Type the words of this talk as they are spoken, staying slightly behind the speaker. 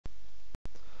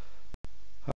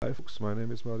Hi folks, my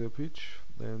name is Mario Pitch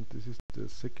and this is the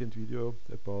second video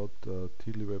about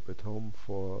TiddlyWeb at home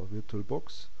for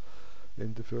Virtualbox.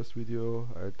 In the first video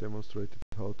I demonstrated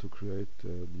how to create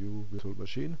a new virtual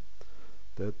machine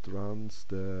that runs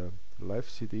the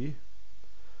LiveCD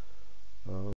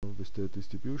with the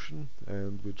distribution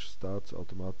and which starts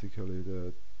automatically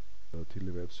the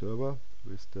TiddlyWeb server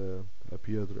with the IP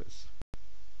address.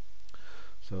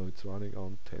 So it's running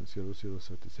on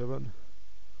 10.00.37.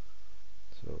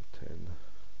 So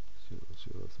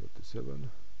 10.00.37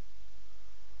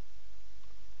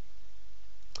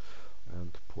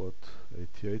 and port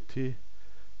 8080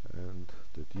 and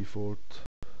the default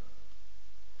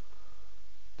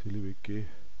TiddlyWiki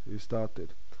is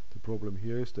started. The problem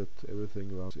here is that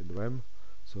everything runs in RAM,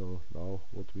 so now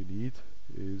what we need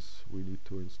is we need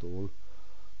to install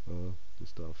the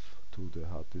stuff to the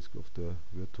hard disk of the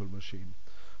virtual machine.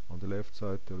 On the left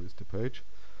side there is the page.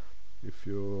 If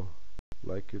you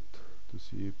like it to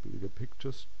see bigger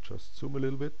pictures, just zoom a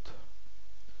little bit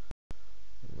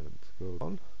and go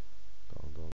down.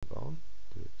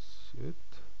 That's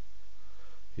it.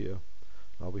 Here.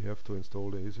 Now we have to install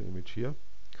this image here.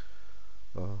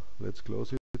 Let's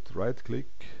close it. Right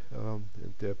click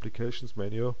in the applications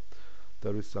menu.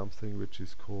 There is something which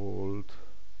is called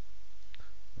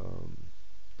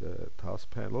the task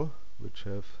panel, which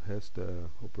has the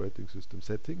operating system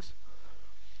settings.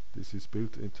 This is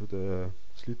built into the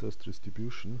SLITAS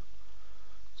distribution,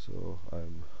 so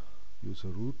I'm user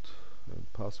root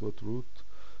and password root,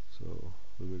 so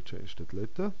we will change that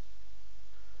later.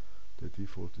 The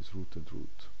default is root and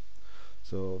root.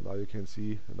 So now you can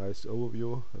see a nice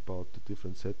overview about the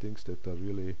different settings that are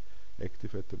really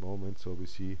active at the moment. So we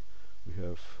see we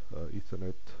have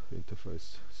Ethernet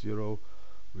interface 0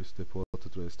 with the port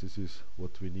address. This is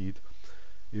what we need.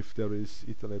 If there is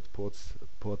Ethernet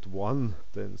port 1,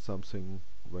 then something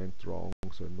went wrong.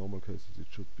 So in normal cases it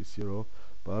should be 0,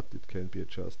 but it can be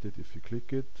adjusted if you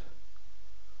click it,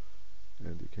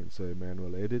 and you can say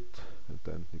manual edit, and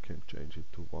then you can change it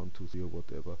to 1, 2, 0,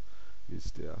 whatever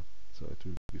is there. So it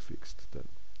will be fixed then.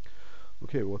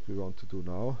 Okay, what we want to do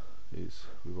now is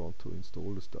we want to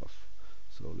install the stuff.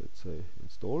 So let's say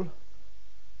install.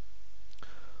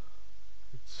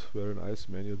 It's very nice,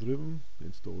 menu driven.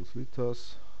 Install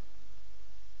SLITAS.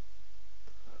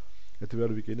 At the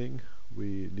very beginning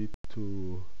we need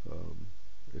to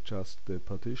adjust the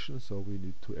partition, so we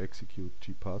need to execute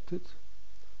gparted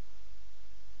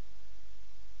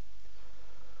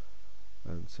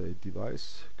and say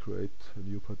device, create a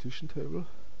new partition table.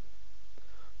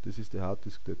 This is the hard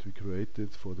disk that we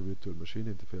created for the virtual machine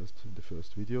in the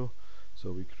first video.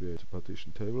 So we create a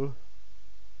partition table,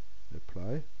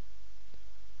 apply.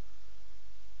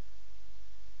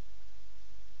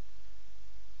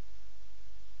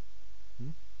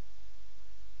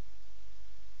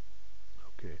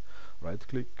 Okay, right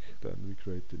click, then we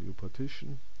create the new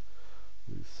partition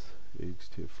with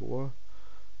ext4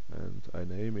 and I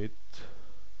name it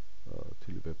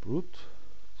TiddlyWeb root,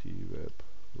 TiddlyWeb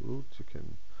root. You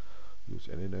can use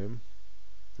any name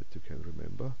that you can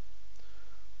remember.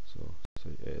 So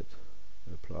say add,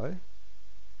 apply.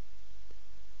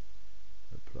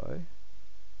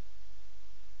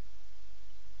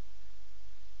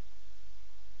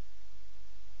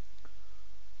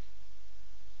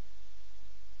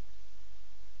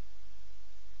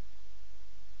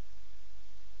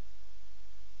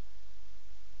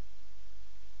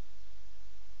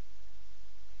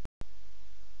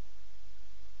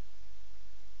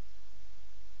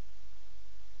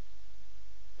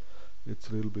 It's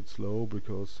a little bit slow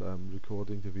because I'm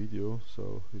recording the video,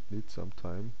 so it needs some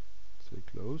time. Say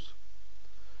close.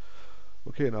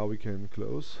 Okay, now we can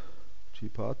close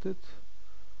gparted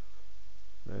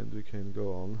and we can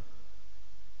go on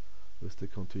with the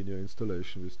continue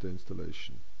installation, with the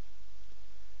installation.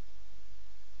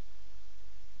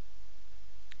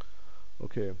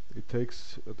 Okay, it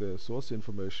takes the source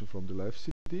information from the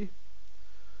LiveCD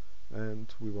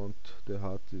and we want the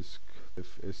hard disk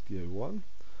SDA1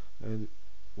 and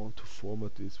want to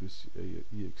format this with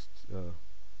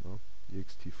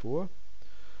ext4.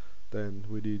 Then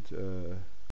we need a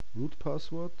root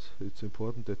password. It's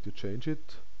important that you change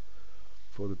it.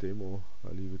 For the demo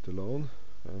I leave it alone.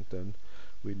 And then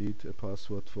we need a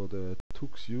password for the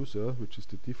TUX user, which is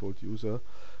the default user,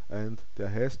 and there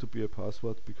has to be a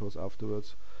password because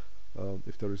afterwards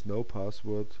if there is no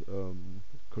password,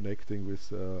 connecting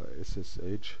with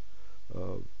SSH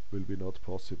will be not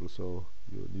possible, so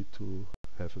you need to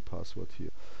have a password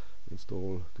here.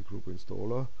 Install the group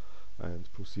installer and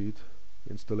proceed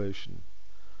installation.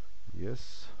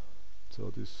 Yes, so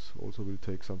this also will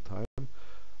take some time,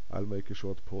 I'll make a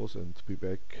short pause and be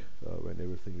back when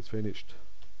everything is finished.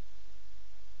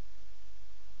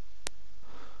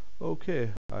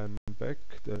 Okay, I'm back.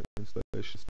 The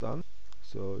installation is done.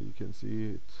 So you can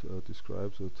see it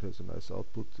describes, it has a nice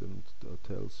output and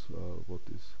tells what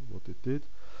it did,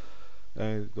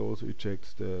 and it also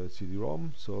ejects the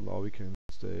CD-ROM. So now we can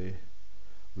say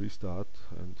restart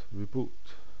and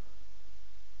reboot.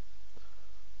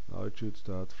 Now it should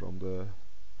start from the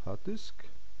hard disk.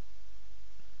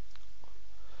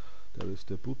 There is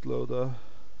the bootloader,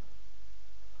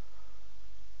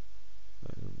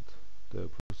 and the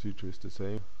procedure is the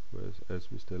same as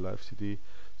with the LiveCD,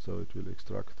 so it will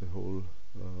extract the whole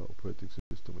operating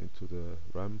system into the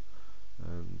RAM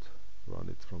and run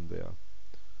it from there.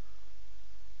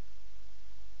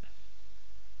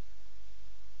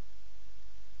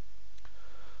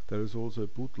 There is also a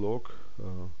boot log,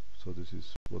 so this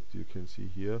is what you can see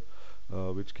here,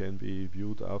 which can be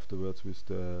viewed afterwards with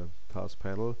the task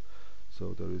panel.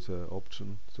 So there is an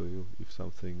option, so if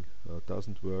something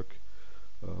doesn't work,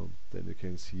 then you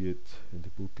can see it in the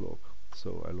boot log.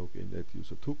 So I log in at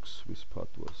user tux, with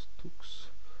part was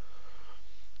tux,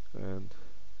 and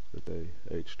the day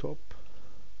htop,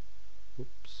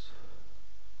 oops,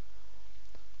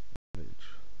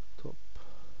 htop,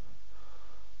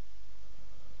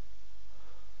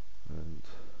 and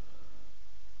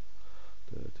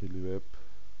the TiddlyWeb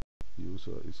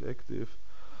user is active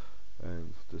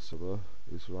and the server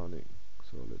is running.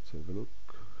 So let's have a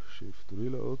look, shift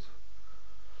reload.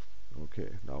 Okay,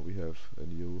 now we have a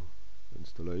new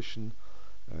installation,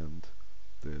 and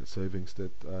the savings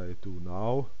that I do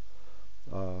now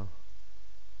are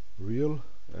real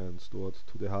and stored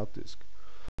to the hard disk.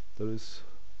 There is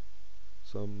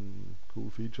some cool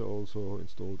feature also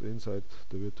installed inside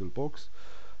the VirtualBox.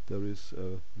 There is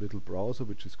a little browser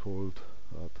which is called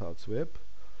TiddlyWeb,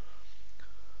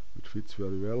 which fits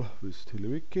very well with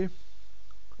TiddlyWiki,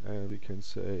 and we can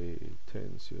say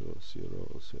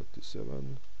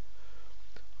 10.0.0.37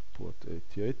 port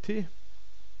 8080.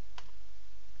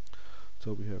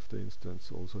 So we have the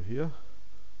instance also here.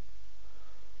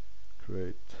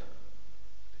 Create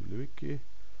TiddlyWiki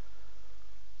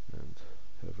and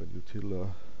have a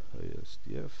Nutella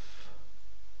ASDF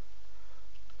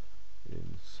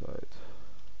inside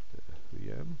the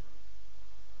VM.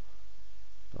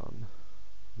 Done.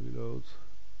 Reload.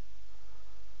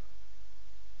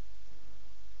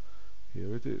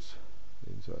 Here it is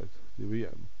inside the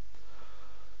VM.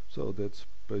 So that's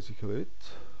basically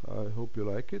it. I hope you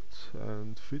like it,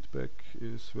 and feedback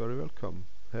is very welcome.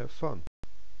 Have fun.